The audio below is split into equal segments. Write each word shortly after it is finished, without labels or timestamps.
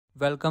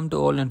Welcome to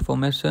all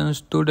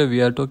informations. Today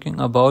we are talking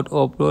about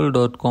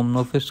Oprolle.com.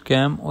 No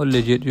scam or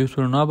legit. You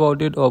should know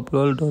about it.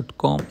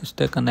 Oprolle.com.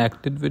 Stay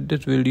connected with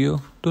this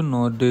video to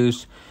know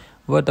this.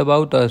 What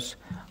about us?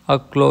 A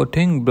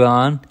clothing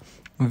brand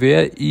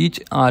where each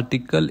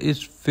article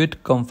is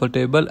fit,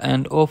 comfortable,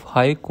 and of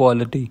high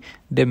quality.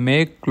 They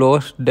make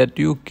clothes that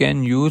you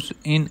can use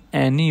in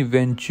any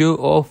venture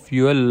of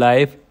your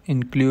life,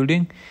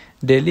 including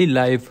daily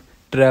life,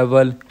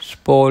 travel,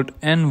 sport,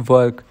 and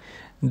work.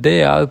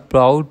 They are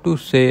proud to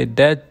say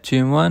that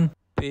chieom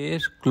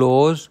pays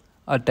close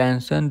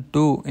attention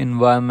to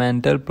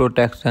environmental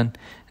protection.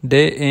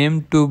 They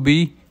aim to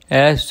be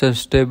as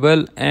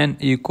sustainable and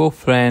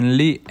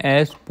eco-friendly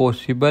as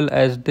possible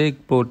as they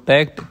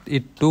protect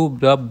it to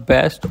the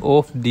best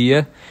of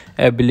their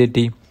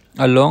ability.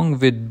 Along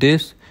with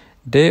this,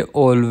 they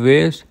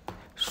always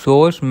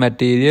source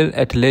material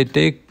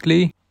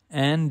athletically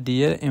and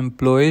their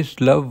employees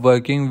love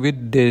working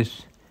with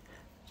this.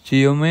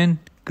 chieom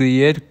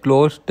create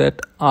clothes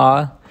that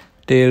are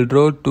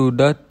tailored to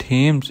the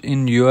themes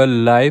in your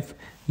life.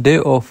 They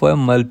offer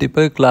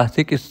multiple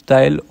classic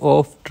styles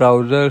of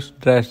trousers,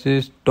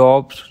 dresses,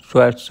 tops,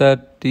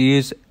 sweatshirts,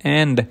 tees,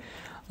 and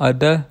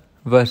other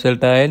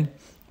versatile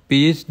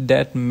pieces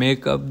that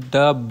make up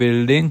the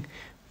building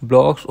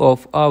blocks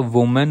of a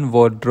woman's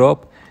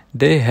wardrobe.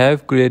 They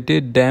have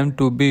created them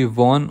to be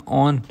worn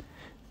on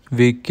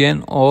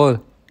weekend or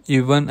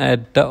even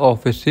at the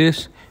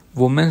offices.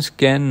 Women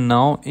can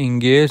now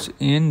engage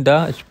in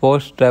the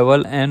sports,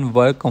 travel, and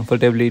work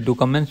comfortably. Do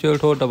comment your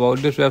thought about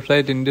this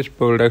website in this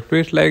product.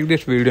 Please like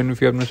this video, and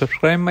if you have not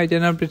subscribed my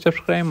channel, please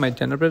subscribe my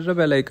channel. Press the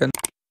bell icon.